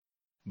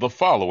The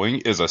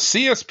following is a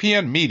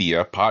CSPN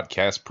Media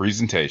podcast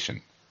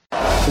presentation.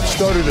 It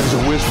started as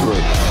a whisper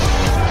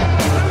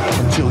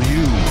until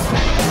you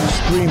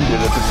screamed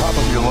it at the top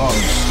of your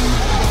lungs.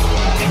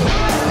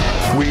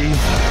 We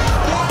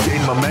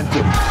gained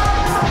momentum.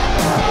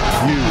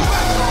 You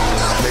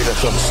made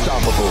us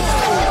unstoppable.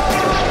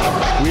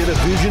 We had a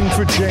vision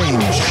for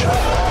change.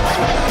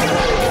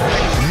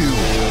 You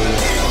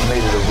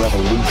made it a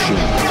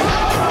revolution.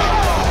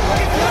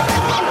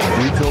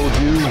 We told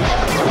you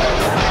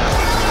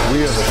we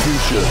are the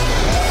future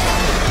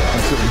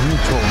until you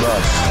told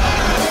us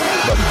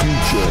the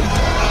future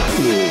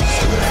is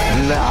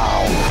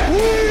now.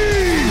 We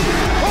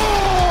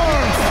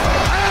are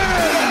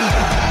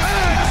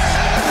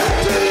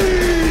NXT!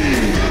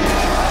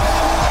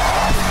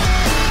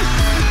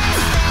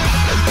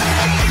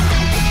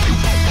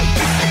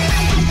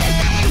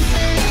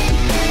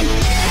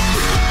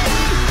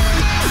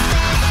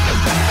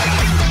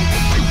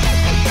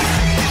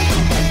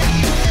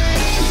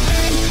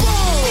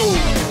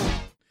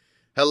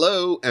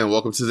 Hello and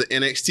welcome to the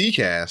NXT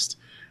cast.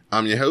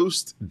 I'm your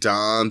host,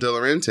 Don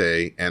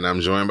Delarente, and I'm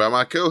joined by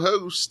my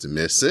co-host,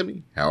 Miss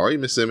Simi. How are you,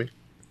 Miss Simi?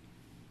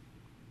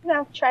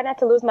 No, try not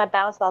to lose my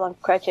balance while on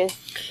crutches,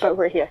 but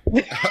we're here.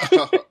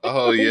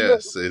 Oh,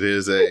 yes. It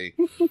is a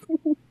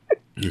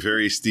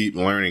very steep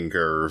learning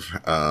curve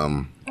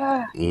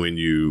when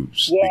you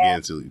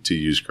begin to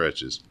use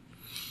crutches.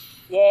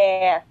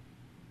 Yeah.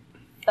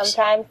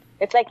 Sometimes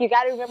it's like you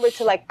got to remember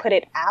to like put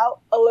it out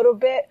a little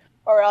bit,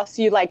 or else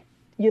you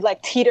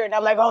teeter, and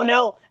I'm like, oh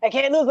no, I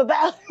can't lose the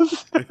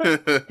balance.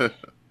 I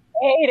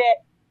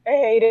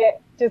hate it.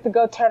 Just to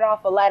go turn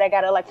off a light, I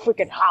gotta like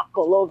freaking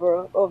hopple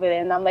over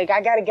there, and I'm like, I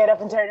gotta get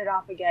up and turn it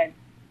off again.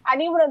 I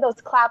need one of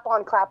those clap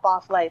on, clap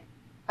off lights.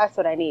 That's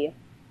what I need.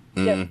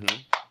 Just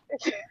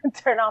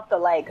turn off the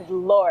light, because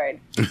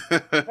Lord,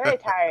 very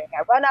tiring.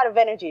 I run out of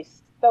energy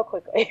so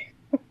quickly.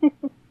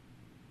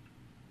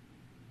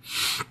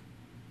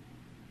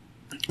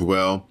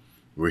 Well,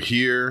 we're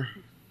here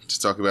to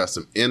talk about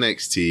some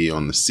NXT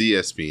on the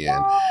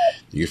CSPN.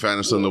 You can find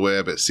us on the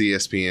web at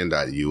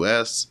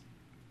cspn.us.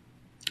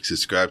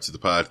 Subscribe to the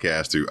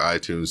podcast through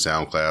iTunes,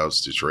 SoundCloud,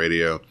 Stitch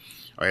Radio.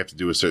 All you have to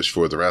do is search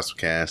for the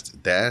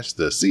WrestleCast -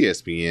 the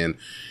CSPN.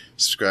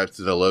 Subscribe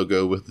to the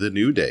logo with the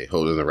New Day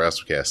holding the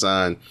WrestleCast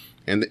sign,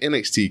 and the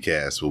NXT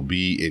cast will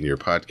be in your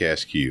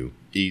podcast queue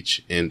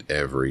each and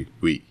every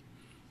week.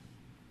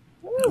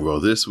 Well,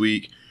 this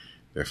week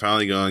they're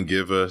finally going to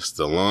give us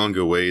the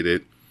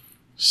long-awaited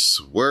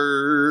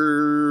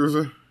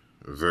Swerve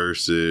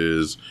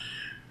versus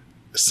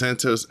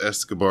Santos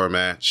Escobar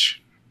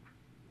match.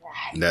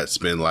 That's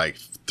been like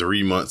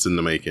 3 months in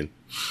the making.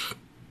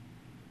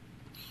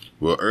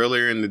 Well,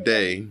 earlier in the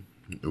day,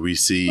 we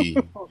see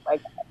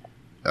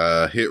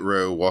Hit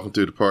Row walking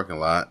through the parking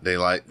lot. They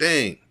like,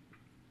 dang,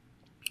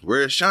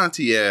 where's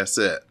Shanti ass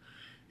at?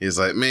 He's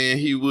like, man,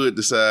 he would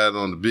decide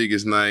on the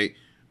biggest night,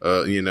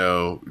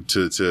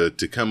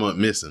 to come up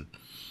missing.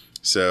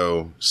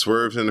 So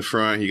Swerve's in the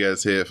front. He got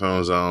his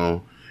headphones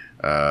on.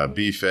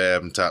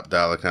 B-Fab and Top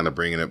Dollar kind of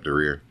bringing up the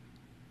rear.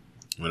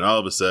 When all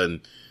of a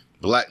sudden,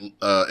 black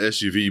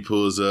SUV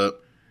pulls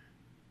up.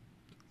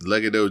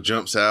 Legado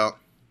jumps out.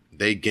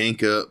 They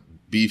gank up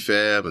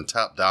B-Fab and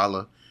Top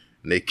Dollar,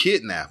 and they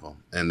kidnap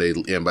him. And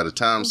by the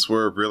time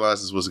Swerve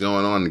realizes what's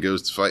going on and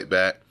goes to fight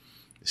back,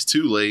 it's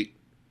too late.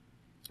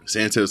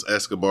 Santos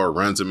Escobar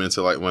runs him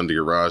into like one of the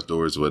garage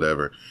doors or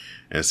whatever,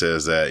 and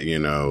says that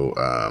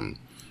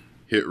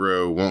Hit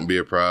Row won't be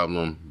a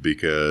problem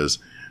because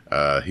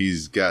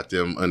he's got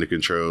them under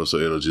control, so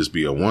it'll just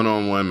be a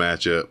one-on-one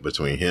matchup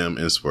between him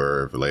and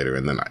Swerve later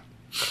in the night.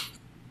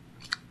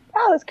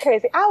 That was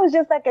crazy. I was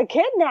just like, a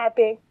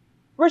kidnapping?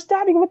 We're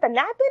starting with the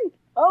napping?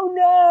 Oh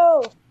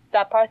no!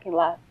 That parking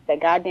lot. That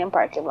goddamn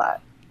parking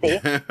lot. See?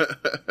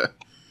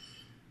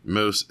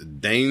 Most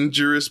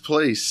dangerous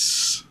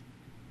place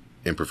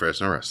in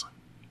professional wrestling.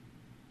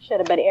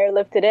 Should have been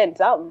airlifted in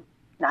something.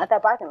 Not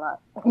that parking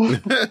lot.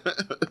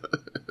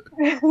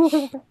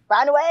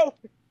 Run away.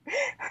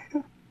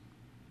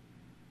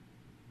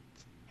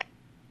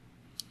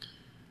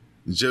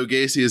 Joe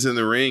Gacy is in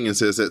the ring and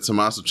says that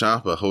Tommaso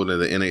Ciampa holding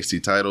the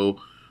NXT title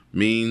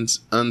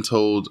means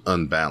untold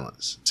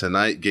unbalance.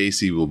 Tonight,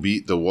 Gacy will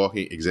beat the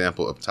walking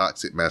example of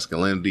toxic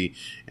masculinity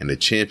and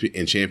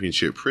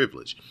championship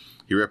privilege.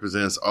 He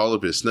represents all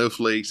of his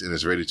snowflakes and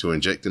is ready to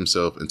inject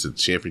himself into the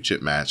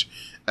championship match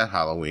at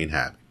Halloween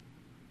Havoc.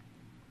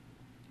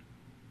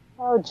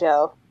 Oh,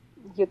 Joe.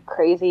 You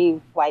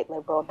crazy white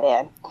liberal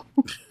man.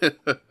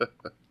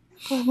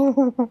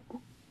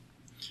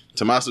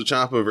 Tommaso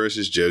Ciampa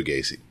versus Joe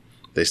Gacy.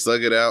 They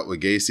slug it out with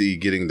Gacy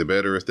getting the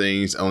better of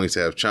things, only to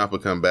have Ciampa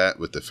come back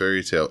with the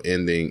fairy tale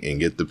ending and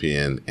get the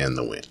pin and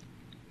the win.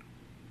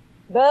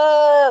 Boo!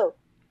 I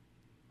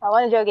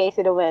wanted Joe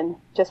Gacy to win,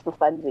 just for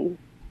funsies.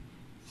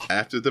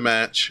 After the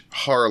match,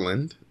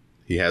 Harland,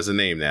 he has a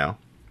name now.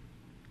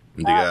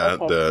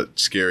 The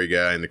scary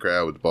guy in the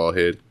crowd with the bald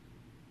head.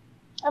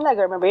 I'm not going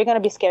to remember. You're going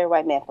to be scary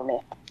white man for me.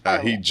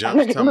 He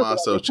jumps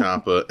Tommaso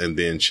Ciampa and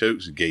then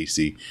chokes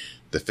Gacy.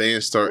 The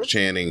fans start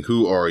chanting,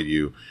 "Who are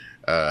you?"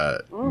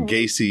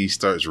 Gacy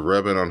starts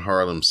rubbing on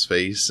Harlem's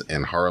face,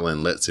 and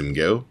Harlan lets him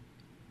go.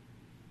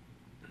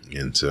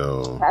 And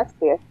so That's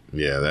weird.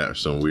 Yeah, there's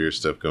some weird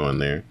stuff going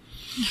there.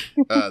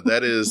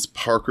 That is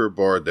Parker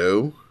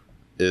Bardot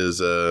is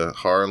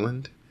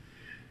Harlan.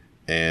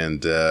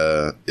 And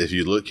if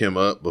you look him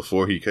up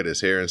before he cut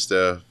his hair and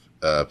stuff,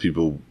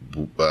 people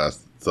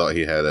thought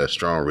he had a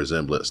strong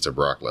resemblance to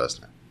Brock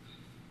Lesnar.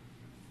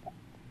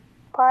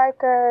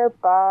 Parker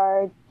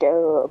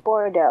Bordeaux,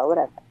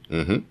 whatever.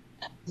 Mm-hmm.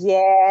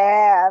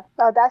 Yeah.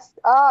 That's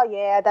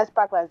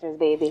Brock Lesnar's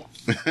baby.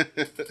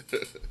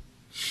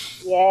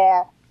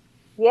 Yeah.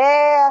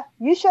 Yeah.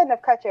 You shouldn't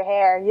have cut your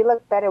hair. You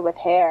look better with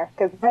hair,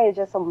 because now you're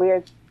just some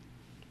weird,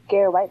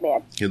 scary white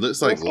man. He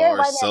looks like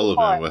Lars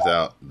Sullivan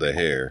without the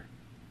hair.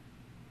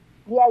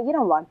 Yeah, you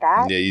don't want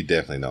that. Yeah, you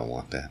definitely don't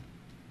want that.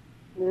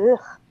 Ugh.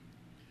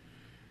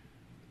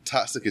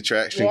 Toxic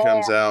Attraction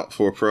comes out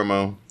for a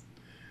promo.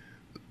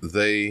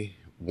 They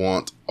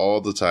want all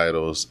the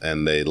titles,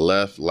 and they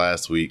left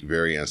last week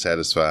very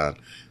unsatisfied.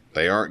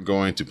 They aren't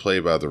going to play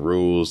by the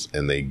rules,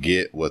 and they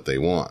get what they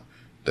want.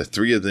 The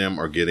three of them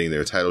are getting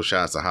their title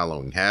shots at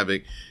Halloween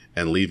Havoc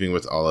and leaving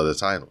with all of the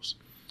titles.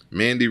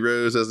 Mandy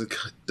Rose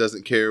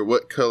doesn't care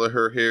what color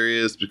her hair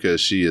is, because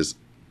she is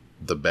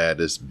the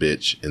baddest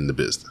bitch in the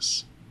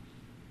business.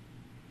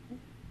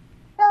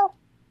 No,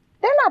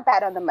 they're not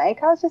bad on the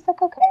mic. I was just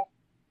like, okay.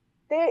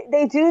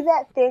 They do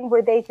that thing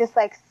where they just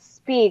like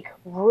speak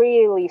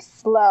really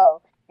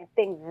slow and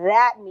think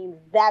that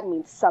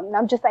means something.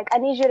 I'm just like, I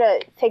need you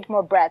to take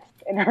more breaths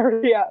and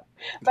hurry up.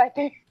 But I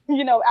think,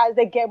 as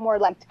they get more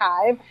like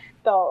time,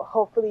 they'll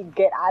hopefully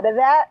get out of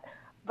that.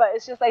 But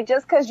it's just like,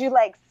 just because you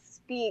like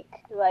speak,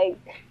 like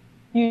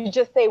you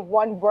just say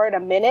one word a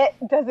minute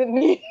doesn't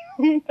mean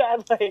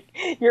that like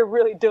you're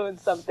really doing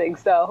something.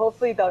 So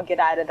hopefully they'll get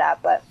out of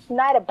that, but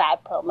not a bad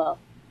promo.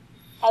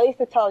 At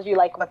least it tells you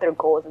like what their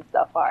goals and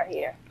stuff are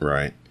here.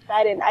 Right.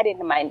 I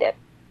didn't mind it.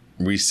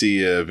 We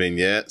see a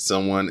vignette.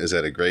 Someone is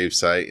at a grave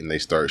site and they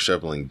start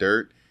shoveling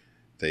dirt.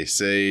 They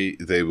say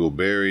they will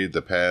bury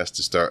the past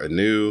to start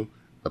anew.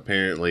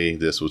 Apparently,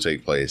 this will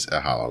take place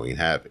at Halloween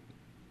Havoc.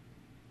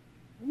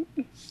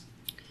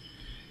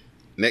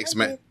 Next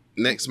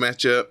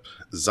matchup,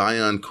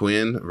 Zion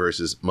Quinn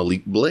versus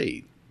Malik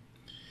Blade.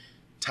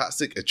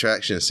 Toxic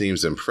Attraction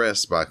seems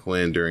impressed by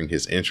Quinn during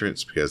his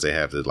entrance, because they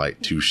have the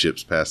like two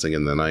ships passing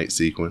in the night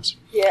sequence.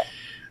 Yeah.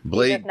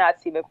 Blade does not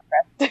seem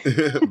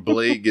impressed.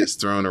 Blade gets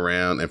thrown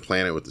around and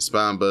planted with the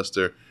spine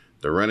buster.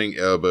 The running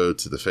elbow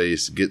to the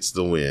face gets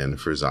the win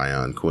for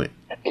Zion Quinn.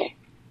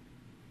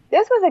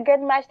 This was a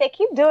good match. They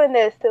keep doing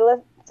this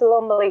to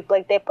little Malik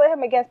Blake. They put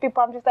him against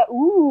people. I'm just like,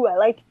 ooh, I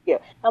like you.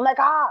 I'm like,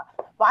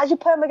 why'd you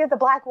put him against the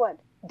black one?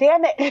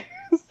 Damn it.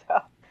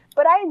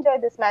 But I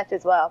enjoyed this match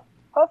as well.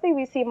 Hopefully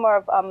we see more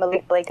of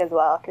Malik Blake as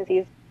well, because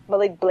he's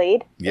Malik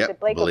Blade. Yep, Is it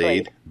Blake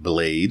Blade. Or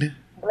Blade.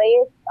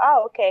 Blade?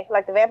 Oh, okay.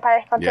 Like the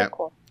vampire hunter? Yep.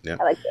 Cool. Yep.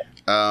 I like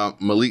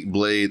it. Malik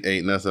Blade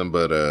ain't nothing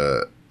but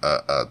a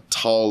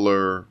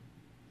taller,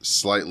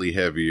 slightly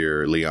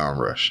heavier Leon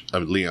Ruff.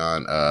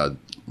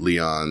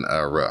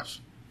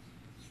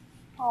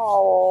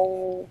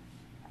 Oh.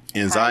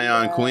 And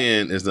Zion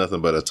Quinn is nothing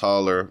but a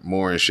taller,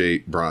 more in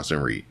shape Bronson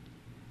Reed.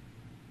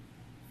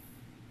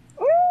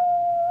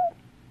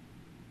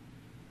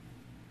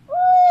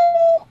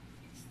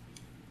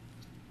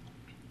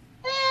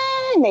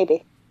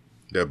 Maybe.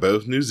 They're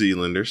both New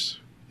Zealanders.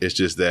 It's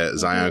just that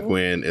Zion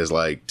Quinn is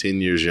like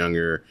 10 years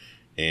younger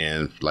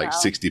and like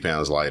 60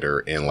 pounds lighter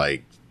and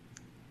like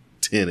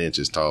 10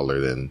 inches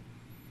taller than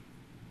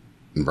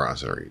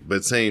Bronson Reed.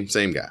 But same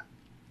guy.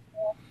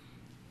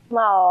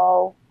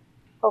 No.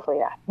 Hopefully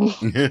not.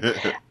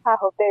 I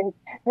hope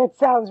it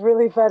sounds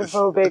really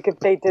fetophobic if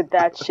they did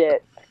that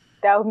shit.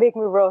 That would make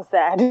me real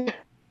sad.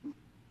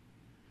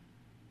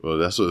 Well,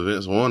 that's what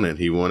Vince wanted.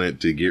 He wanted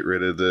to get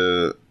rid of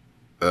the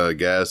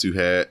guys who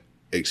had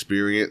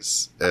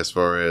experience, as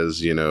far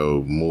as,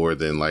 more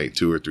than like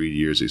 2 or 3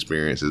 years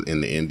experience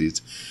in the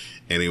indies.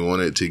 And he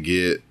wanted to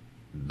get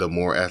the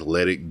more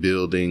athletic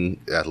build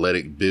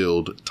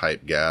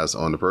type guys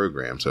on the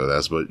program. So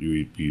that's what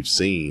you've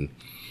seen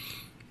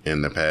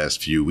in the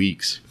past few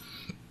weeks.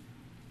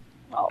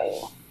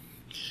 Oh,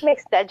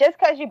 makes sense. Just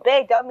because you're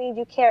big don't mean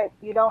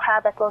you don't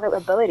have athletic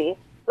ability.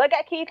 Look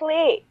at Keith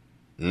Lee.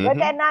 Mm-hmm. Look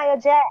at Nia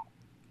Jax.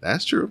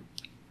 That's true.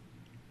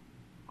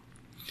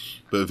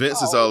 But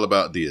Vince is all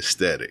about the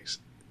aesthetics.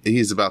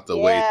 He's about the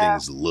way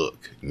things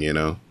look,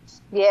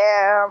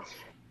 Yeah.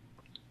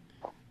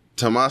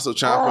 Tommaso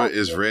Ciampa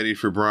is ready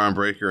for Braun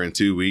Breaker in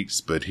 2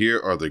 weeks, but here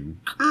are the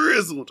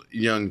grizzled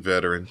young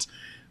veterans.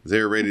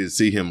 They're ready to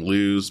see him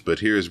lose, but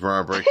here's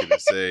Braun Breaker to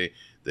say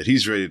that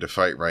he's ready to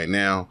fight right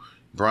now.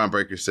 Braun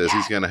Breaker says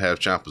he's going to have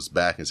Ciampa's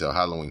back until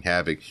Halloween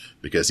Havoc,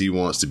 because he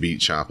wants to beat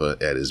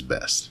Ciampa at his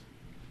best.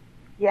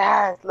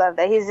 Yes, love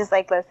that. He's just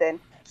like, listen,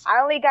 I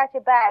only got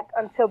your back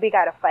until we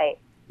got to fight.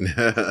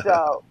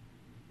 So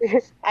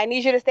I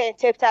need you to stay in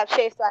tip-top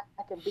shape so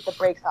I can beat the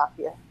brakes off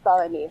you. That's all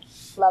I need.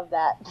 Love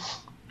that.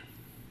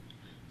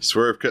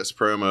 Swerve cuts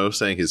promo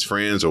saying his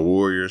friends are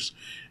warriors,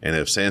 and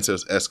if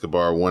Santos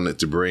Escobar wanted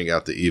to bring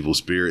out the evil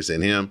spirits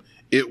in him,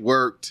 it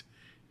worked.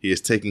 He is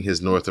taking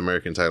his North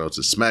American title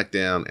to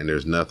SmackDown, and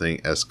there's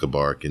nothing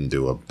Escobar can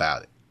do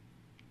about it.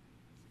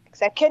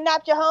 Except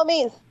kidnap your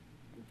homies.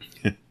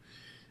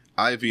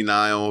 Ivy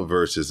Nile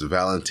versus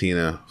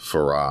Valentina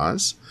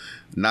Feroz.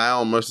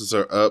 Nile muscles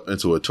her up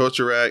into a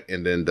torture rack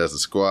and then does a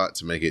squat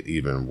to make it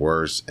even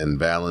worse, and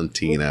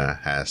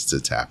Valentina has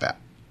to tap out.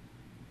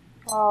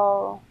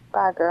 Oh,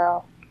 bad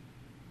girl.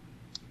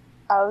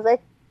 I was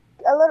like,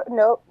 a little,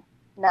 nope,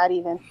 not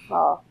even.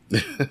 Oh.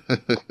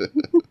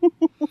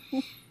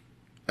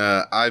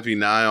 Ivy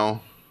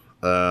Nile,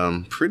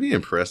 pretty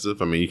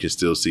impressive. I mean, you can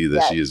still see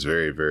that she is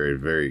very, very,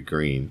 very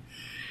green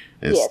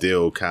and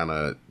still kind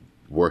of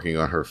working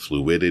on her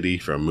fluidity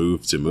from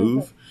move to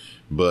move.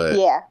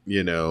 But,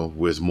 you know,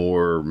 with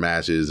more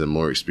matches and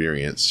more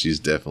experience, she's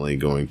definitely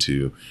going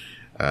to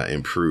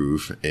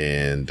improve.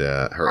 And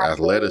her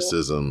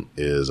athleticism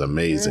is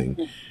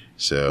amazing.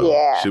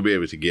 So she'll be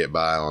able to get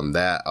by on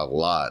that a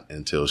lot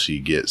until she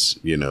gets,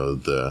 you know,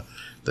 the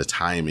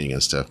timing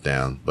and stuff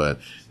down. But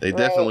they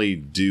definitely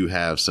do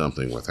have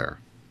something with her.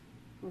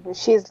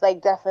 She's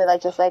like definitely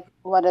like just like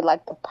one of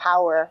like the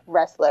power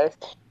wrestlers.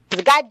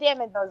 God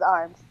damn it, those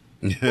arms.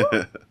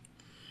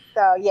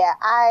 So yeah,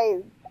 I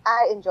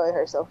enjoy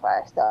her so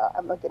far. So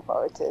I'm looking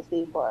forward to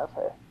seeing more of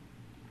her.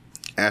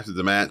 After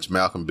the match,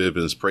 Malcolm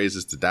Bivens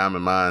praises the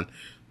Diamond Mine,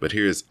 but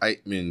here's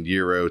Eichmann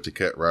Jiro to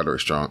cut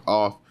Roderick Strong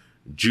off.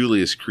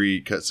 Julius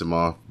Creed cuts him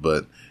off,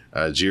 but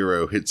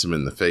Jiro hits him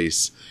in the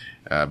face.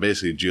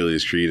 Basically,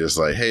 Julius Creed is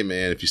like, hey,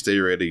 man, if you stay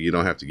ready, you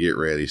don't have to get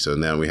ready. So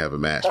now we have a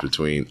match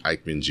between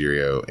Eichmann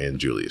Jiro and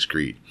Julius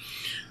Creed.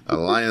 A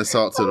lion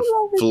salt to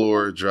the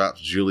floor drops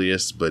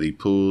Julius, but he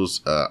pulls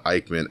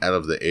Eichmann out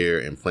of the air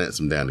and plants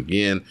him down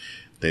again.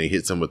 Then he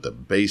hits him with the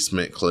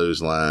basement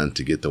clothesline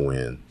to get the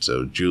win.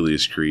 So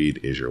Julius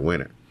Creed is your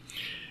winner.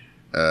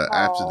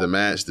 After the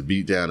match, the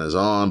beatdown is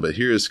on, but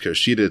here's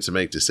Kushida to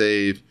make the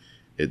save.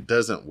 It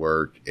doesn't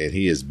work, and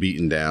he is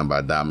beaten down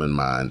by Diamond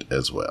Mine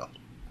as well.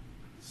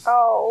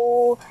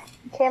 Oh,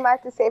 he came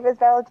out to save his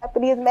fellow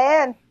Japanese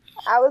man.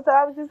 I was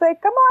just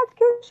like, come on,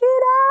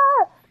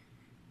 Kushida.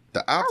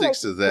 The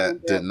optics of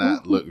that did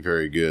not look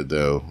very good,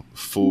 though,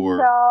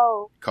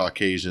 for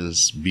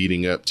Caucasians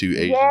beating up two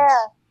Asians. Yeah,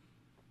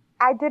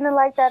 I didn't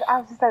like that.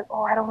 I was just like,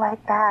 oh, I don't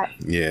like that.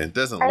 Yeah, it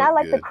doesn't look good. And I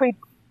like good. the Creed.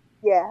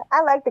 Yeah,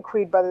 I like the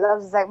Creed brothers. I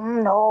was just like,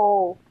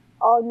 no.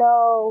 Oh,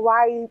 no.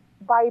 Why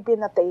are you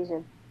beating up the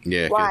Asian?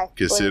 Yeah,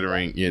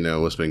 considering, you know,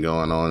 what's been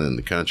going on in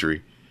the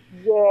country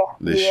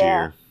this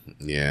year.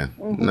 Yeah,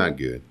 not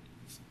good.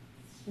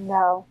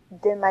 No,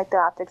 didn't like the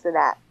optics of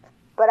that.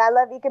 But I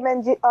love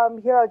Ikemen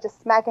Hero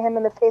just smacking him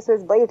in the face with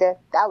his blazer.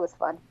 That was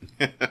fun.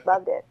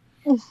 Loved it.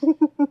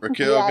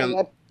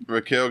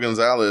 Raquel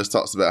Gonzalez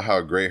talks about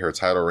how great her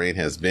title reign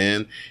has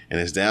been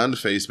and is down to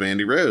face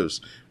Mandy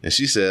Rose. And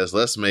she says,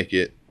 let's make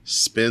it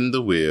spin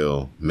the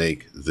wheel,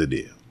 make the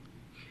deal.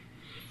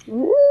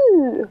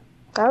 Ooh.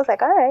 I was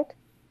like, all right.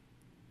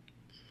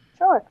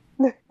 Sure.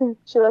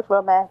 She looked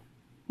real mad.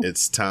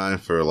 It's time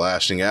for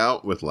Lashing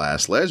Out with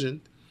Last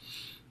Legend.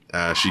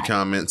 She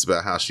comments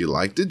about how she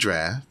liked the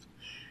draft,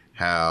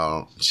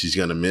 how she's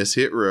going to miss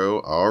Hit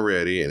Row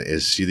already, and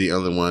is she the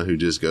only one who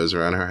just goes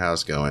around her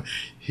house going,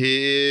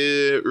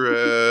 Hit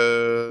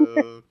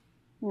Row?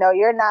 No,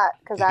 you're not,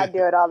 because I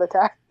do it all the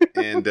time.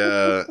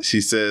 And she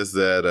says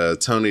that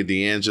Tony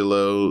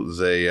D'Angelo,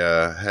 they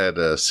had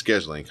a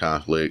scheduling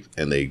conflict,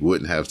 and they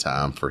wouldn't have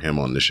time for him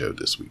on the show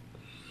this week.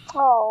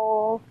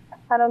 Oh,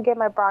 I don't get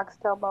my Bronx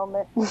Tale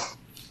moment.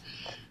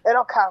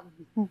 It'll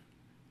come.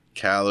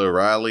 Kyle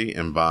O'Reilly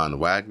and Von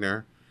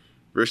Wagner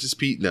versus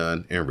Pete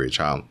Dunne and Ridge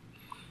Holland.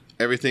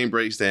 Everything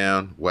breaks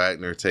down.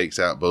 Wagner takes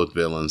out both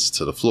villains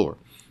to the floor.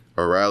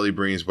 O'Reilly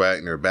brings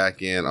Wagner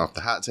back in off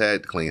the hot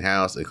tag to clean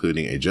house,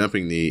 including a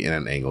jumping knee and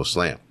an angle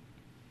slam.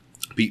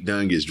 Pete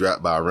Dunne gets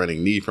dropped by a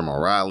running knee from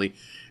O'Reilly,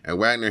 and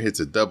Wagner hits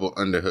a double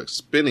underhook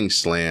spinning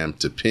slam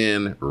to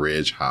pin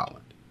Ridge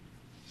Holland.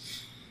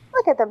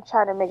 Look at them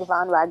trying to make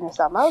Von Wagner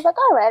something. I was like,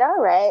 all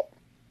right.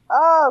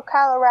 Oh,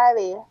 Kyle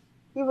O'Reilly.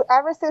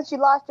 Ever since you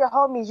lost your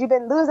homies, you've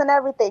been losing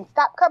everything.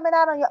 Stop coming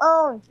out on your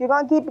own. You're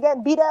going to keep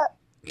getting beat up.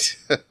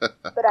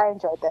 But I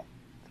enjoyed that.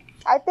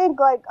 I think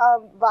like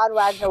Von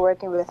Wagner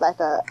working with like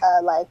a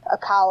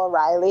Kyle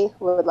O'Reilly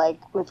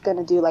was going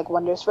to do like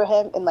wonders for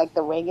him in like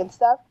the ring and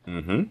stuff.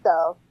 Mm-hmm.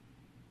 So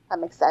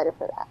I'm excited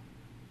for that.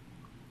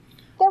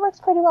 They works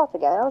pretty well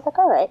together. I was like,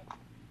 all right.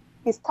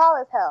 He's tall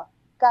as hell.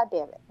 God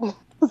damn it. I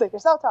was like, you're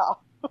so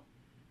tall.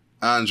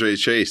 Andre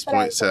Chase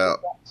points out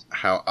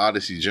how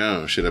Odyssey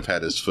Jones should have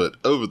had his foot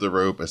over the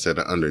rope instead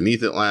of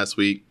underneath it last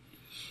week,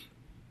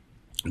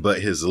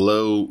 but his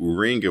low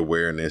ring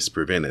awareness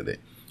prevented it.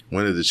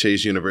 One of the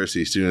Chase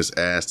University students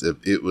asked if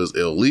it was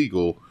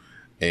illegal,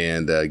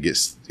 and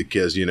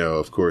because, you know,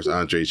 of course,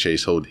 Andre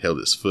Chase held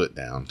his foot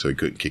down so he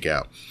couldn't kick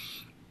out.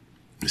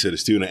 So the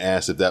student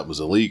asked if that was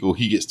illegal.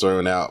 He gets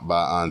thrown out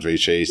by Andre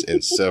Chase,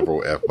 and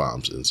several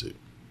F-bombs ensue.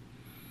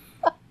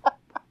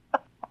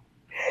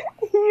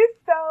 He's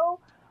so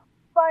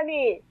funny.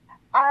 funny.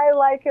 I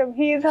like him.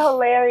 He's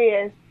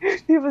hilarious.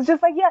 He was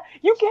just like, yeah,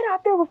 you get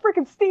out there with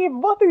freaking Steve.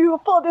 Both of you will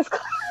fall this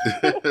class.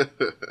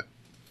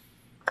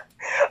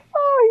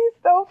 Oh,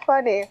 he's so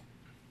funny.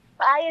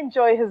 I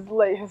enjoy his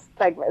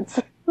segments.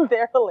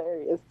 They're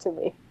hilarious to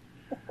me.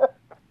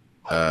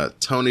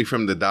 Tony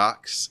from the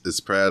Docks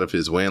is proud of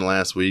his win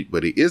last week,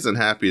 but he isn't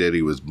happy that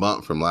he was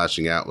bumped from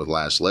lashing out with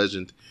Lash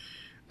Legend.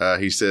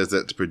 He says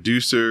that the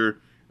producer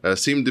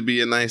seemed to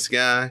be a nice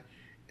guy,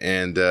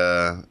 and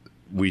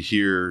we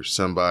hear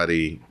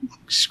somebody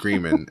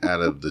screaming out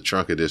of the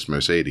trunk of this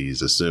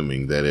Mercedes,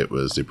 assuming that it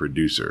was the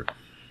producer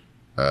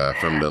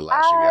from the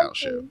Lashing Out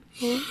show.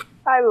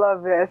 I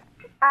love this.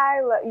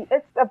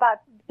 It's about,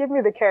 give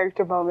me the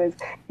character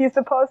moments. He's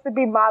supposed to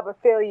be mob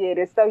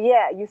affiliated, so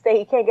yeah, you say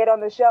he can't get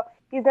on the show,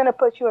 he's gonna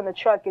put you in the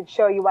trunk and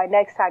show you why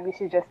next time you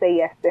should just say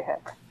yes to him.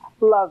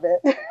 Love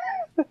it.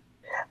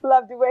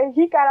 Loved it. When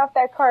he got off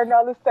that car and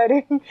all of a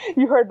sudden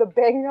you heard the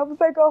bang, I was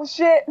like, oh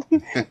shit,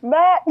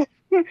 Matt,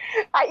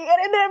 how you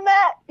get in there,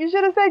 Matt? You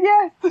should have said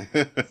yes.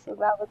 So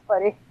that was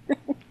funny.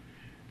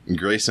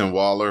 Grayson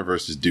Waller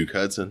versus Duke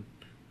Hudson.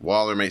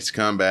 Waller makes a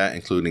comeback,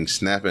 including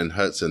snapping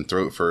Hudson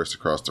throat first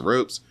across the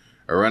ropes.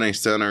 A running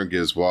stunner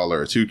gives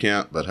Waller a 2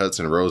 count, but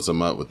Hudson rolls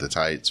him up with the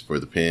tights for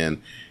the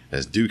pin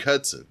as Duke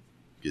Hudson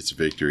gets a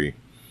victory.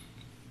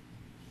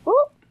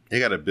 They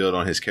got to build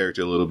on his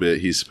character a little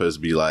bit. He's supposed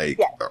to be like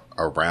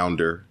a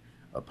rounder,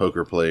 a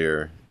poker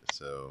player.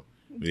 So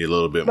we need a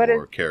little bit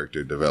more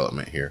character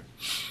development here.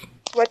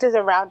 What does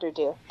a rounder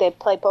do? They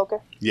play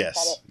poker?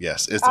 Yes.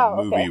 Yes. It's a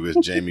movie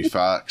with Jamie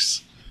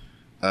Foxx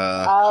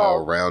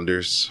called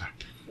Rounders.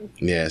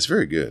 Yeah, it's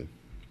very good.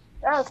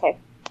 Okay.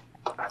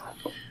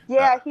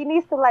 Yeah, he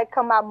needs to like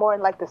come out more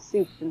in like the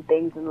suits and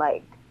things and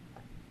like,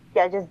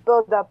 yeah, just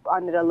build up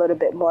on it a little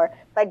bit more.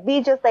 Like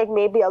be just like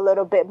maybe a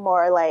little bit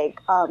more like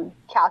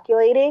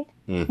calculating.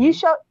 Mm-hmm.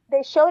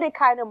 They showed it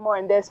kind of more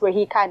in this where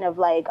he kind of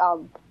like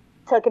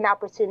took an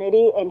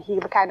opportunity and he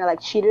kind of like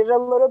cheated a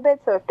little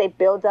bit. So if they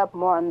build up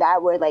more on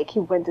that where like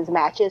he wins his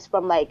matches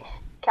from like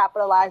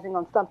capitalizing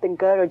on something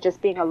good or just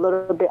being a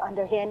little bit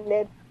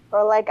underhanded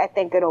or like, I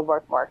think it'll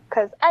work more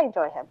because I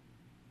enjoy him.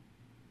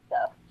 So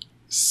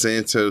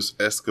Santos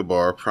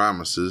Escobar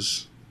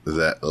promises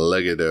that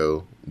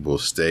Legado will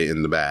stay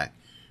in the back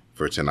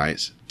for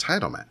tonight's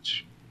title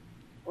match.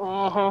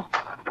 Mm-hmm.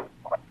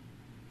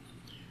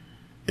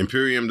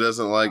 Imperium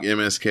doesn't like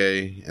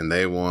MSK, and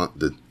they want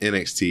the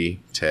NXT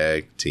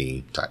Tag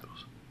Team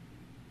titles.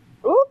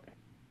 Ooh,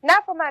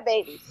 not for my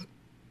babies.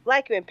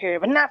 Like you,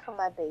 Imperium, but not for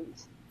my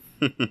babies.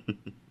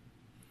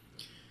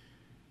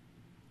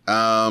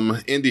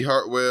 Indy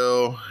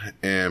Hartwell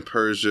and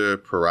Persia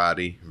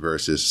Parati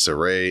versus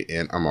Saray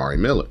and Amari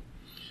Miller.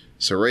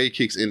 Saray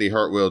kicks Indy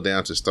Hartwell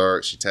down to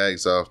start. She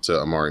tags off to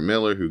Amari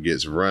Miller, who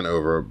gets run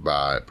over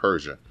by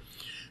Persia.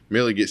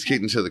 Miller gets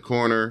kicked into the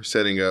corner,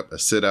 setting up a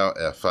sit-out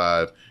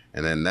F5,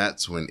 and then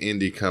that's when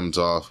Indy comes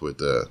off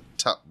with a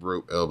top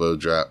rope elbow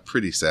drop,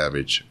 Pretty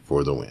Savage,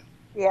 for the win.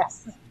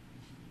 Yes.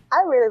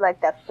 I really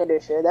like that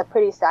finisher. That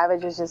Pretty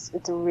Savage is just,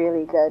 it's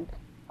really good.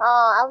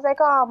 I was like,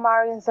 oh,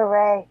 Amari and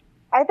Saray.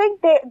 I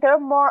think they're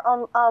more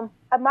on,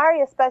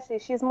 Amari especially,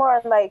 she's more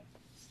on like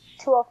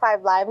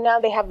 205 Live now.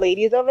 They have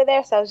ladies over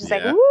there, so I was just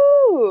like,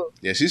 woo!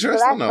 Yeah, she's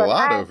wrestling a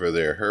lot over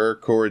there. Her,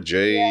 Cora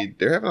Jade,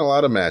 they're having a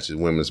lot of matches,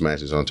 women's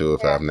matches on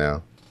 205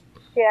 now.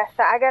 Yeah,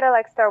 so I gotta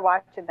like start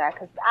watching that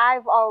because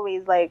I've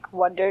always like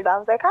wondered. I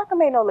was like, how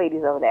come ain't no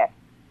ladies over there?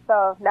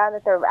 So now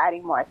that they're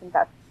adding more, I think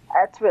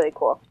that's really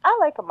cool. I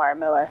like Amara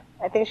Miller.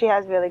 I think she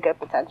has really good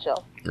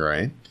potential.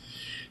 Right.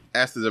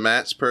 After the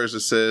match,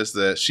 Persia says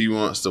that she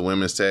wants the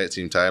women's tag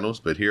team titles,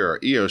 but here are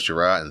Io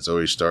Shirai and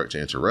Zoe Stark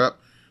to interrupt.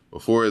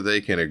 Before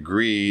they can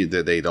agree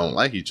that they don't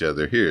like each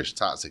other, here's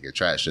Toxic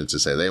Attraction to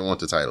say they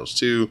want the titles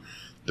too.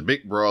 The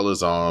big brawl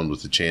is on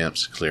with the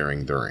champs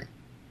clearing the ring.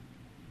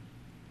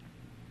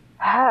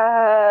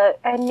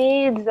 I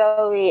need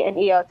Zoe and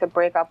Io to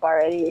break up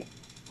already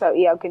so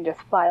Io can just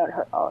fly on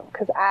her own.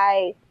 Because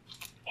I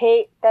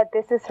hate that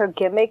this is her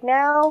gimmick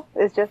now.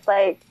 It's just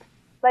like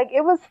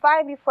it was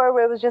fine before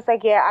where it was just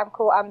like, yeah, I'm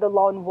cool, I'm the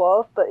lone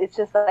wolf. But it's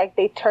just like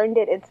they turned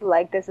it into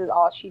like this is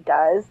all she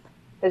does.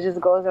 It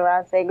just goes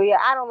around saying, oh, yeah,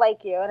 I don't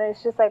like you. And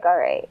it's just like, all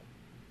right,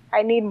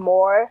 I need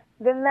more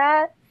than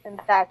that. And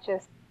that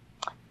just,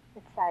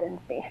 it saddens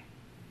me.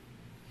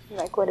 I'm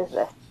like, what is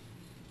this?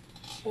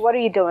 What are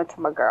you doing to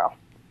my girl?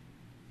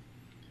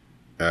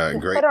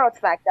 Great. Put her on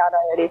SmackDown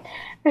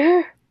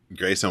already.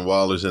 Grayson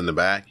Waller's in the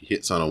back. He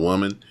hits on a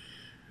woman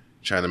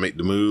trying to make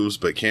the moves,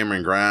 but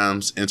Cameron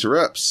Grimes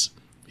interrupts.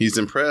 He's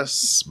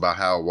impressed by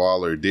how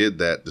Waller did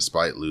that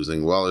despite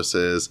losing. Waller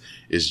says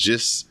it's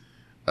just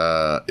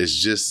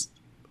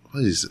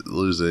what he's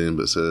losing,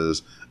 but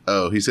says,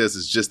 he says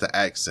it's just the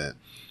accent.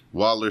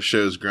 Waller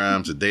shows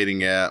Grimes a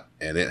dating app,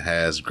 and it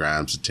has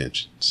Grimes'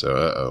 attention.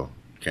 So,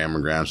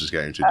 Cameron Grimes just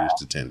got introduced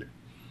to Tinder.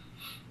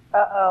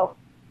 Oh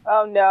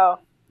no.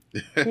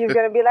 He's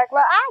going to be like,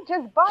 well, I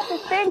just bought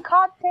this thing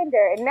called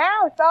Tinder, and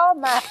now it's all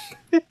mine.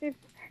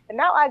 And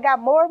now I got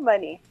more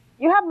money.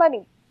 You have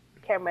money,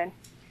 Cameron.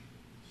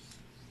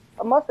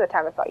 most of the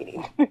time, that's all you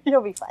need.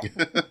 You'll be fine.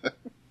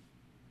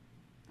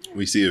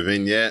 We see a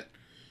vignette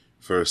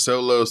for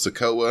Solo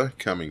Sikoa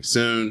coming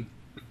soon.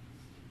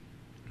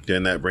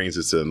 Then that brings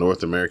us to the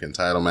North American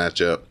title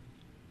matchup.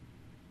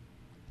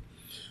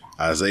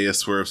 Isaiah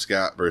Swerve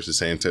Scott versus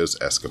Santos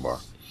Escobar.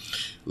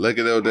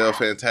 Legado del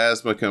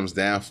Fantasma comes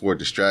down for a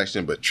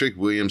distraction, but Trick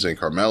Williams and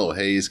Carmelo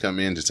Hayes come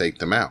in to take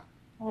them out.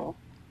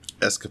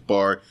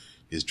 Escobar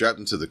is dropped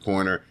into the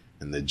corner,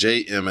 and the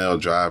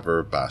JML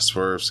driver by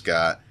Swerve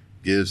Scott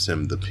gives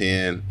him the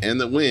pin and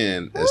the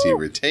win as he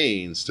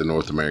retains the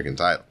North American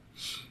title.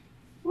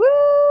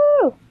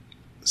 Woo!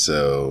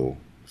 So,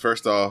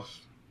 first off,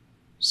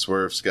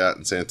 Swerve Scott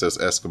and Santos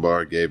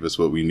Escobar gave us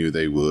what we knew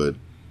they would.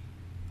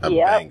 A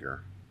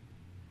banger.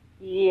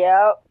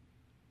 Yep.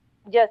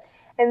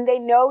 And they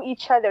know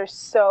each other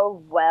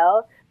so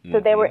well, so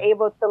they were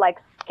able to like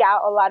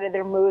scout a lot of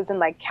their moves and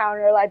like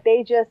counter. Like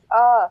they just,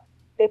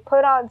 they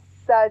put on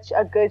such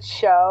a good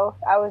show.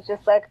 I was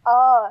just like,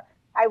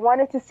 I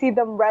wanted to see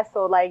them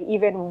wrestle like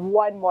even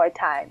one more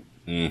time,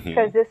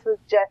 because this was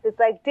just, it's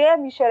like,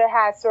 damn, you should have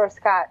had Swerve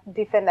Scott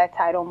defend that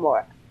title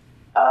more.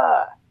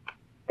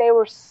 They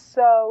were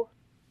so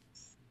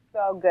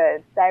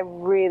good. I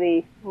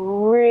really,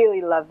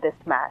 really love this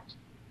match.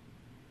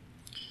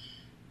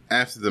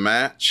 After the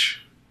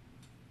match,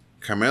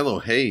 Carmelo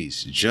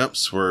Hayes jumps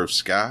Swerve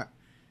Scott,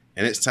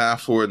 and it's time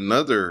for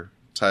another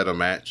title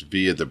match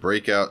via the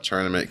Breakout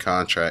Tournament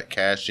contract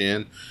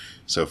cash-in.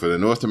 So for the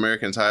North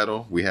American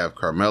title, we have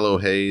Carmelo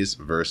Hayes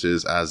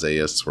versus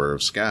Isaiah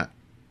Swerve Scott.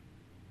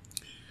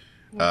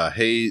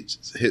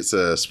 Hayes hits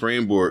a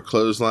springboard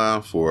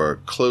clothesline for a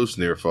close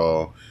near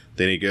fall.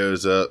 Then he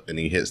goes up and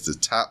he hits the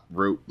top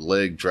rope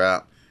leg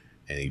drop,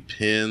 and he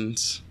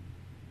pins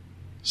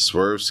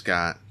Swerve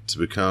Scott to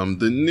become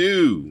the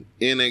new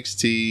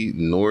NXT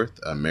North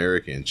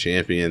American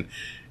champion.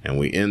 And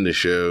we end the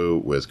show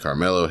with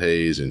Carmelo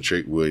Hayes and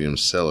Trick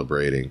Williams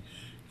celebrating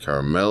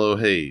Carmelo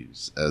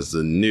Hayes as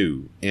the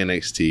new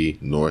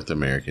NXT North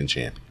American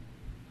champion.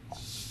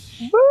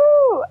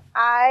 Woo!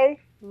 I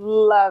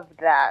love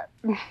that.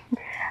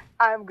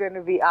 I'm going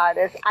to be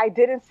honest. I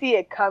didn't see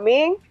it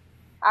coming.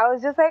 I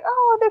was just like,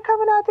 oh, they're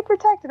coming out to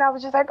protect. And I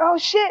was just like, oh,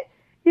 shit.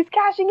 He's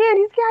cashing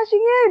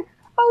in.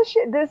 Oh,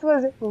 shit. This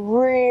was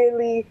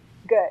really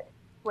good.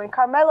 When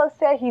Carmelo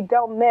said he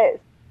don't miss,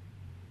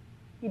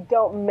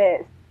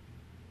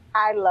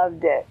 I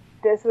loved it.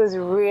 This was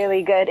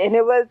really good. And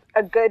it was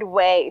a good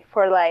way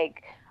for,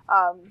 like,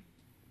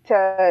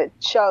 to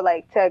show,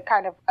 like, to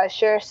kind of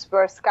usher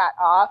Swerve Scott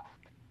off.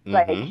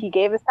 Like, he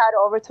gave his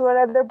title over to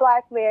another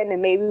black man,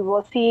 and maybe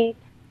we'll see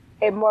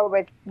it more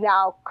with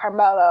now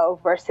Carmelo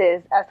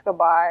versus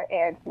Escobar,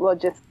 and we'll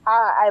just,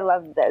 I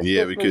love this.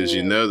 Yeah, because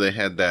you know they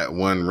had that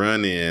one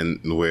run in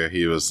where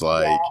he was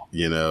like,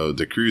 you know,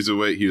 the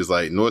cruiserweight, he was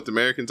like, North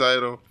American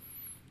title,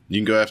 you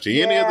can go after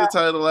any other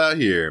title out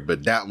here,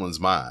 but that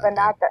one's mine. But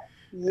not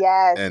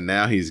yes. And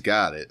now he's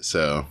got it,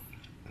 so.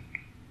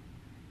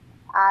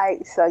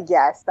 So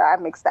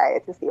I'm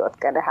excited to see what's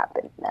going to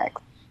happen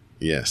next.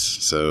 Yes,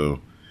 so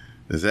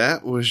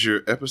that was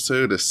your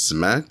episode of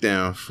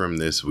SmackDown from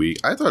this week.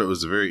 I thought it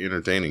was a very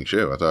entertaining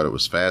show. I thought it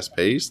was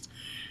fast-paced.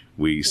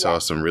 We saw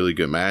some really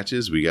good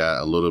matches. We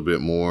got a little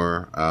bit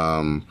more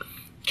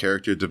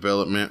character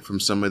development from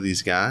some of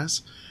these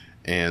guys.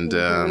 And,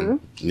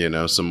 you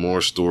know, some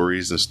more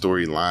stories and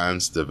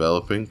storylines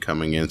developing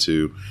coming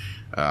into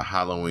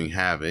Halloween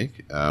Havoc,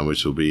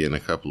 which will be in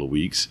a couple of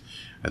weeks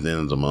at the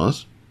end of the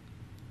month.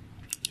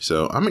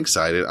 So I'm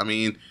excited. I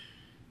mean,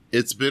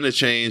 it's been a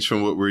change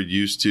from what we're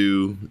used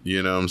to.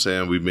 You know what I'm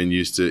saying? We've been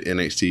used to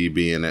NXT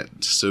being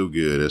so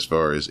good as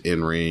far as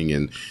in-ring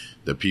and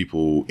the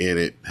people in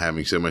it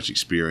having so much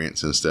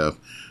experience and stuff.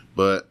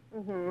 But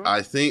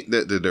I think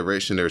that the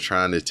direction they're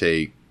trying to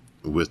take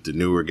with the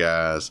newer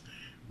guys,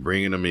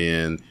 bringing them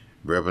in,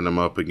 revving them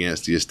up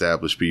against the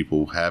established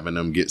people, having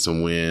them get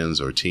some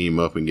wins or team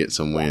up and get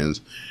some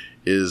wins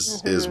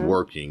is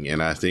working.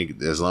 And I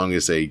think as long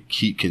as they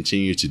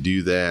continue to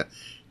do that,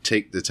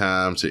 take the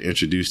time to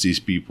introduce these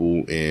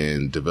people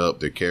and develop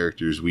their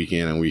characters week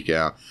in and week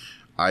out,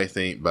 I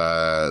think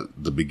by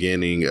the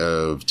beginning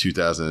of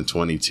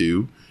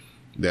 2022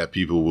 that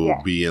people will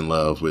be in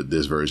love with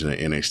this version of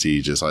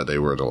NXT just like they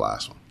were the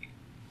last one.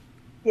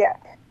 Yeah.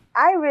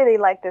 I really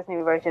like this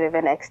new version of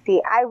NXT.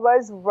 I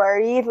was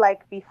worried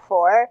like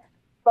before,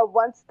 but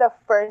once the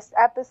first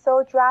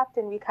episode dropped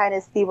and we kind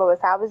of see what was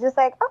happening, I was just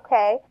like,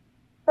 okay,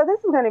 so this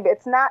is going to be,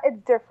 it's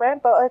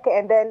different, but okay.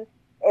 And then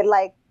it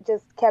like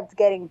just kept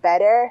getting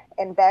better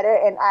and better.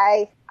 And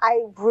I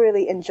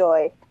really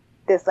enjoy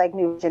this like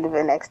new version of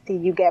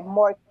NXT. You get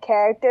more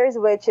characters,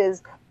 which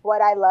is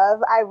what I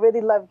love. I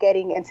really love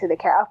getting into the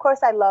character. Of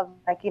course, I love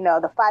like, you know,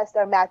 the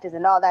 5-star matches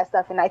and all that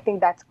stuff. And I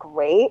think that's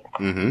great.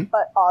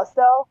 But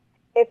also,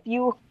 if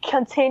you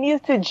continue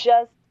to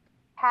just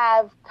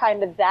have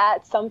kind of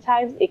that,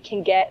 sometimes it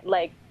can get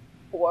like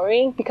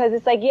boring because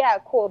it's like, yeah,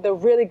 cool, they're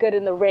really good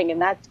in the ring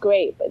and that's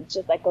great. But it's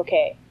just like,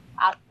 okay,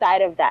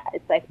 outside of that,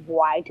 it's like,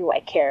 why do I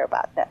care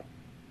about them?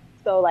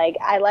 So like,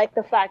 I like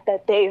the fact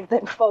that they've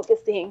been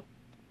focusing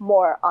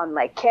more on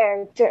like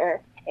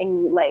character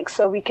and like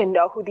so we can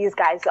know who these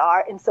guys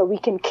are and so we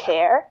can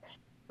care.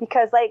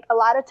 Because like a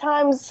lot of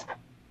times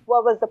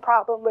what was the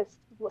problem was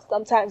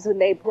sometimes when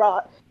they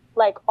brought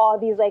like all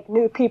these like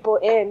new people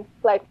in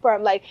like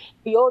from like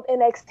the old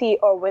NXT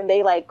or when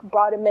they like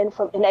brought them in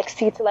from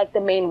NXT to like the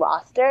main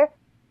roster,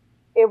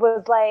 it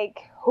was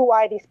like, who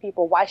are these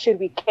people? Why should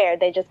we care?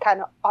 They just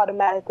kind of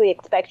automatically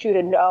expect you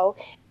to know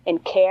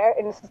and care.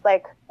 And it's just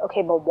like,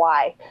 okay, but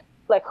why?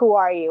 Like, who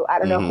are you? I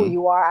don't know who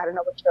you are. I don't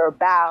know what you're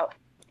about.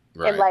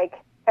 Right. And like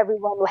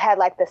everyone had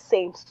like the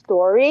same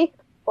story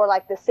or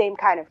like the same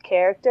kind of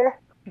character.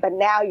 But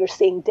now you're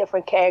seeing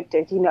different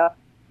characters, you know.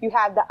 You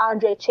have the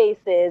Andre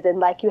Chases and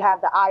like you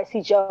have the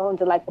Odyssey Jones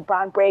and like the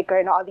Braun Breaker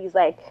and all these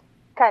like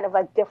kind of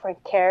like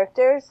different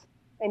characters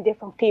and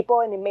different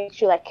people, and it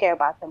makes you like care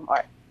about them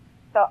more.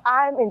 So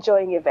I'm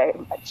enjoying it very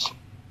much.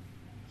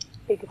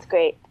 I think it's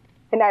great.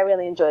 And I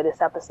really enjoyed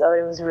this episode.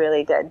 It was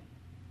really good.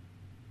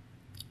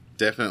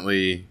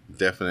 Definitely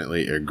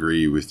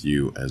agree with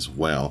you as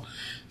well.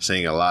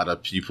 Seeing a lot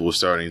of people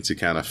starting to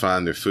kind of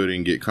find their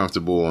footing, get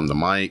comfortable on the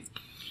mic.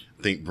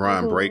 I think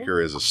Braun Breaker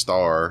is a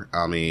star.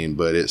 I mean,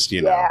 but it's,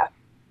 you know,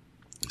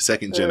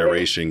 second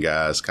generation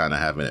guys kind of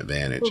have an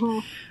advantage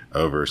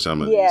over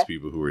some of these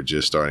people who are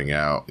just starting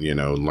out, you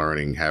know,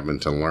 learning, having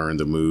to learn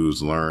the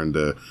moves, learn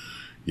to,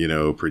 you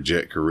know,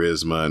 project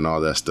charisma and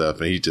all that stuff.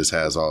 And he just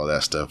has all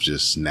that stuff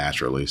just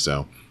naturally.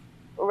 So.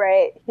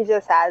 Right. He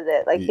just has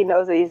it. Like, he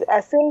knows what he's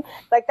essing.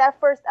 Like, that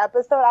first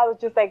episode, I was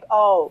just like,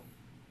 oh,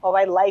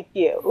 I like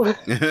you.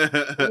 He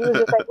was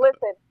just like,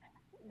 listen.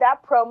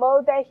 That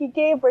promo that he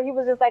gave where he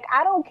was just like,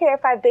 I don't care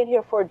if I've been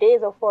here for days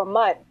or for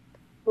months.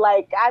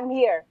 Like, I'm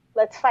here.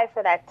 Let's fight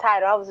for that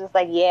title. I was just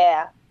like,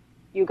 yeah,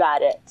 you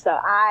got it. So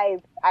I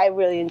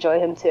really enjoy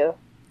him too.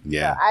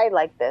 Yeah. So I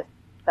like this.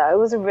 So it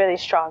was a really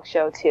strong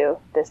show too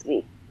this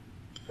week.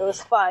 It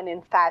was fun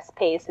and fast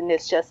paced, and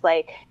it's just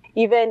like,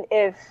 even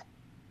if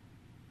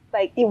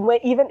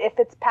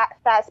it's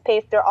fast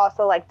paced, they're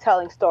also like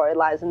telling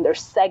storylines and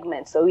there's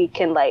segments so we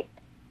can like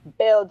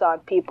build on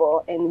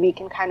people and we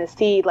can kind of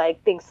see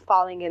like things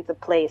falling into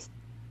place.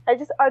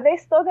 Are they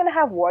still going to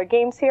have war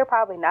games here?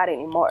 Probably not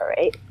anymore,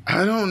 right?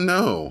 I don't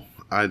know.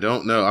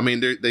 I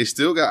mean, they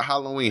still got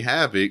Halloween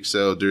Havoc,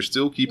 so they're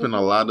still keeping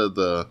a lot of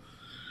the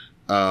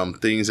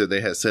things that they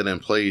had set in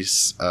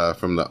place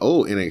from the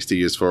old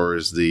NXT as far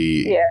as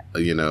the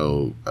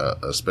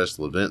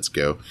special events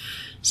go.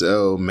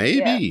 So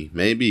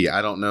maybe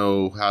I don't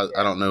know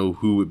I don't know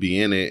who would be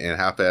in it and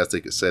how fast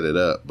they could set it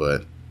up,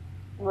 but.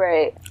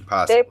 Right.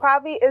 Possibly.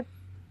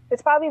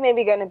 It's probably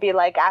maybe going to be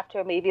like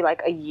after maybe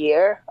like a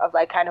year of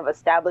like kind of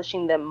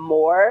establishing them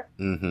more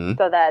so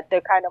that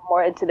they're kind of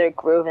more into their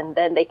groove, and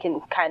then they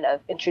can kind of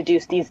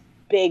introduce these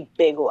big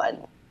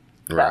ones.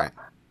 Right.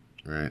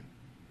 So. Right.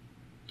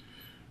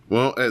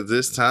 Well, at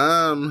this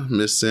time,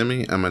 Miss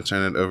Simi, I'm going to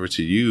turn it over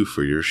to you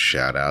for your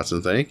shout outs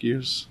and thank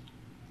yous.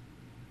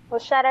 Well,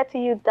 shout out to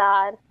you,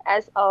 Don,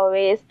 as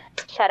always.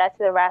 Shout out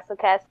to the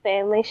WrestleCast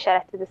family. Shout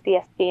out to the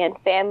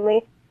CSPN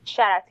family.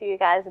 Shout out to you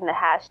guys in the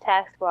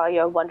hashtags for all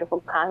your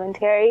wonderful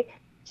commentary.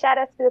 Shout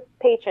out to the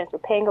patrons for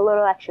paying a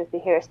little extra to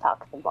hear us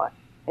talk some more.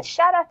 And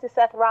shout out to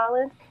Seth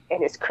Rollins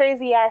and his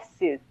crazy ass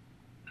suit,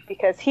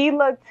 because he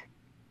looked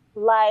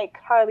like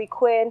Harley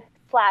Quinn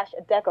 /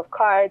 a deck of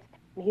cards,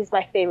 and he's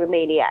my favorite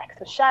maniac.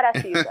 So shout out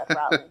to you, Seth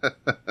Rollins.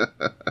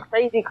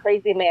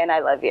 Crazy man, I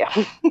love you.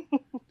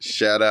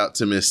 Shout out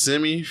to Miss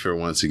Simi for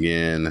once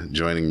again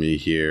joining me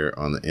here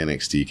on the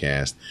NXT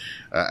cast.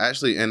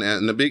 Actually, and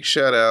a big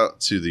shout out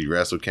to the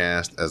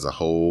WrestleCast as a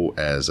whole,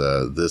 as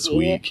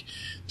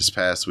this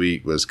past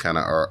week was kind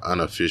of our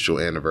unofficial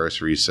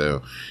anniversary.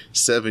 So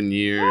 7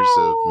 years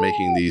of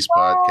making these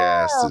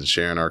podcasts and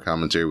sharing our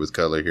commentary with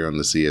color here on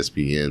the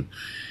CSPN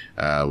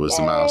was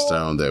the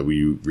milestone that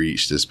we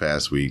reached this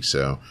past week.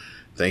 So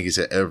thank you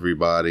to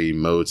everybody.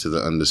 Mo to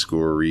the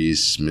 _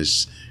 Reese,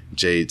 Miss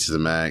Jade to the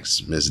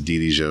max, Miss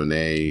Didi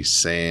Jonay,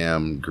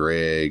 Sam,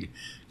 Greg,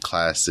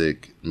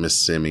 Classic, Miss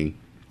Simi,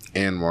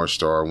 Anwar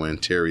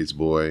Starwin, Terry's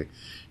Boy,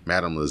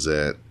 Madam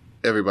Lizette,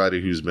 everybody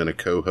who's been a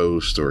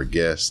co-host or a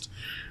guest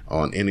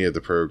on any of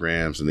the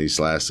programs in these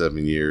last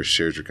 7 years,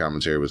 shared your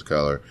commentary with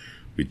color.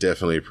 We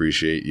definitely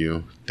appreciate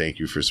you. Thank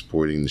you for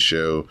supporting the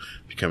show,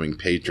 becoming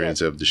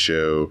patrons of the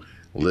show,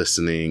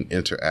 listening,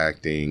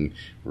 interacting,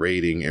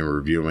 rating, and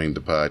reviewing the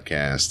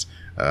podcast,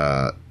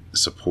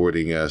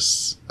 supporting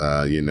us,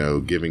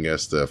 giving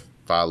us the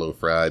follow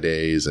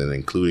Fridays and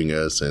including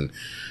us in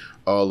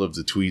all of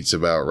the tweets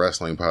about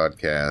wrestling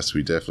podcasts.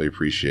 We definitely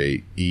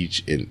appreciate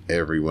each and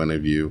every one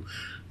of you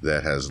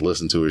that has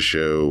listened to a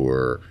show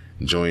or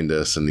joined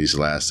us in these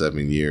last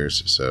 7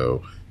 years.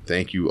 So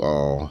thank you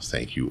all.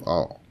 Thank you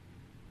all.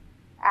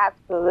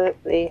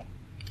 Absolutely.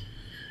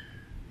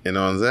 And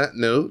on that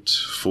note,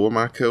 for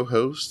my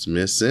co-host,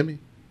 Miss Simi,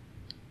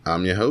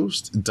 I'm your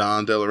host,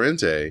 Don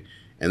Delarente,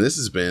 and this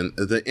has been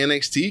the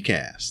NXT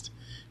cast.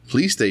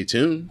 Please stay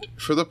tuned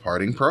for the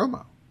parting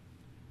promo.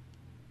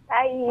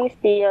 Bye.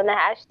 See you on the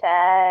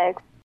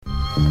hashtags.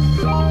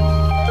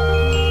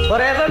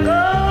 Whatever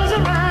goes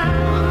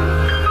around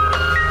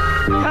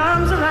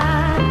comes around.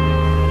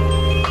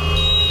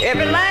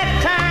 Every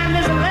lifetime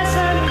is a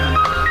lesson.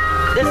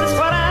 This is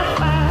what I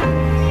find.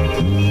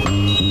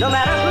 No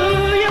matter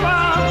who you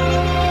are,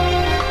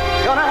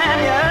 gonna have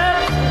you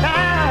up and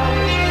down.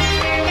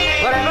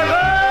 Whatever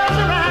goes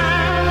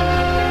around,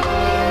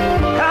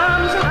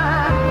 comes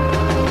around.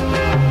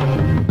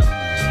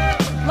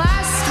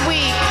 Last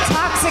week,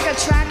 Toxic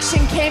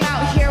Attraction came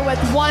out here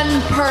with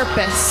one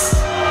purpose.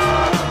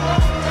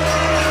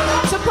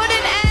 To put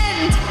an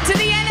end to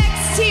the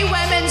NXT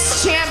Women's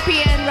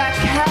Champion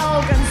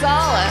Raquel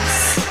Gonzalez.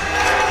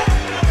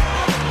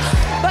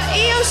 But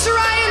Io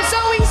Shirai and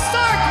Zoe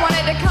Stark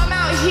wanted to come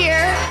out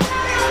here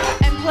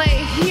and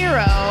play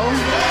hero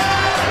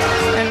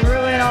and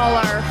ruin all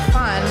our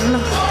fun.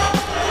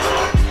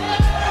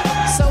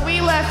 So we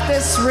left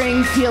this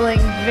ring feeling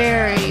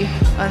very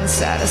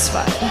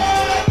unsatisfied.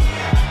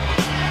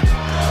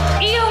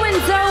 Io and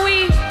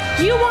Zoe,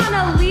 you want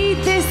to lead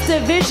this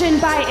division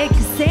by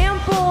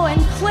example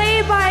and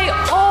play by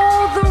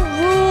all the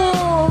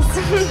rules.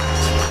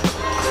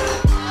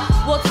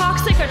 Well,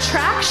 Toxic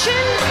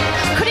Attraction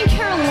couldn't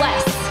care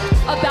less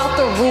about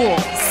the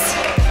rules.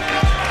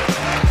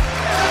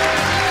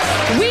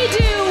 We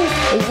do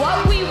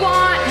what we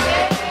want,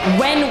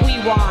 when we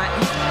want.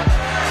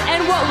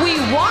 And what we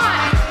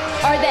want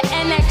are the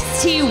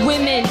NXT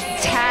Women's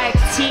Tag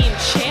Team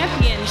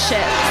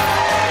Championships.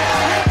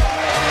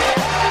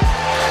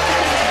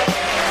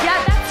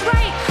 Yeah, that's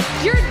right.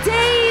 Your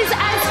days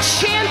as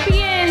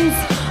champions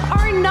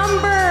are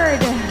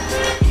numbered.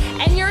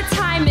 And your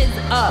time is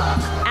up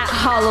at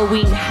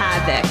Halloween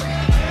Havoc.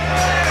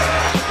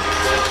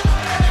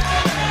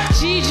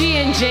 Gigi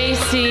and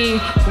JC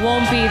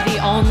won't be the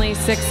only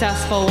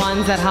successful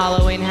ones at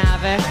Halloween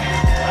Havoc.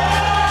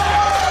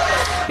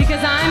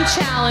 Because I'm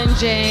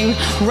challenging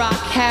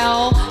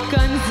Raquel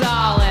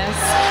Gonzalez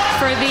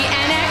for the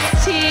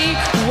NXT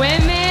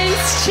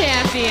Women's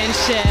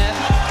Championship.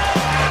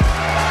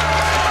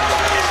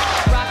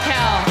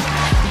 Raquel,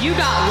 you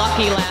got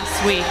lucky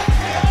last week,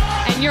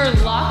 and your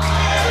luck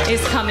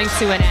is coming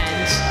to an end.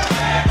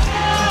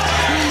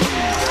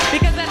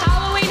 Because at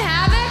Halloween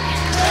Havoc,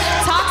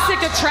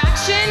 Toxic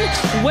Attraction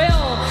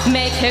will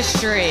make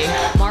history.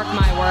 Mark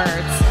my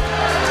words.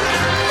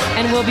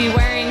 And we'll be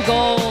wearing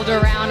gold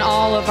around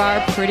all of our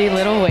pretty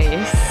little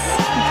waists.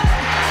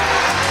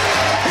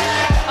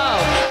 Oh,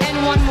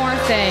 and one more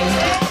thing.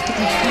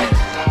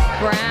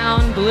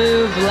 Brown,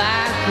 blue,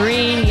 black,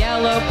 green,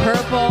 yellow,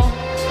 purple.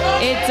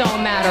 It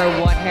don't matter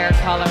what hair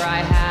color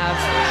I have.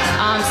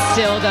 I'm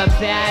still the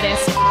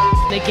baddest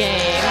in the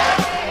game.